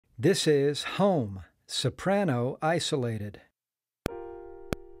This is Home, Soprano Isolated.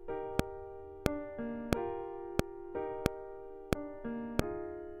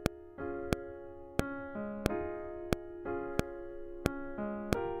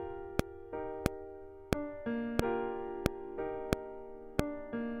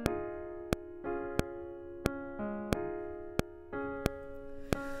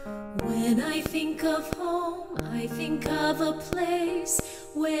 When I think of home, I think of a place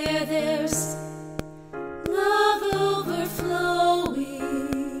where there's love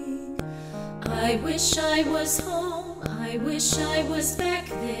overflowing. I wish I was home, I wish I was back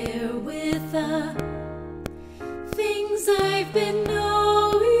there with the things I've been knowing.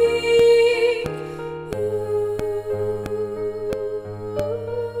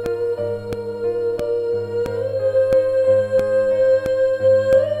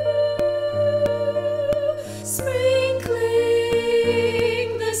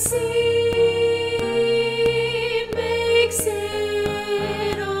 Sprinkling the sea makes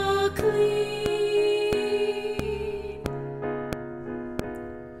it all clean.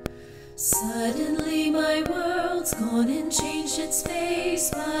 Suddenly my world's gone and changed its face,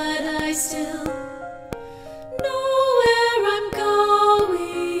 but I still know where I'm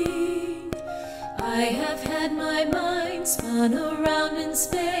going. I have had my mind spun around in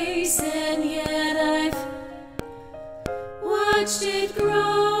space, and yet I've watched it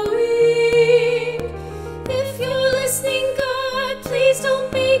growing. If you're listening, God, please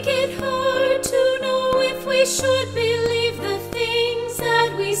don't make it hard to know if we should believe the things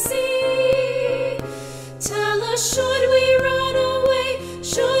that we see. Tell us, should we run away?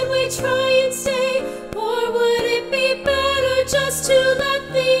 Should we try and stay? Or would it be better just to let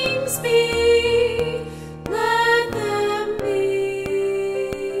things be? Let them be.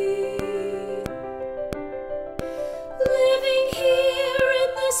 Living here in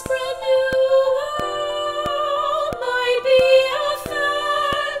this brand new world might be a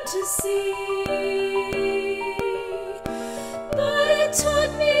fantasy, but it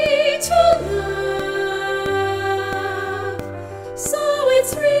taught me to love, so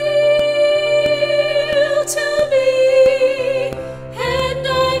it's real.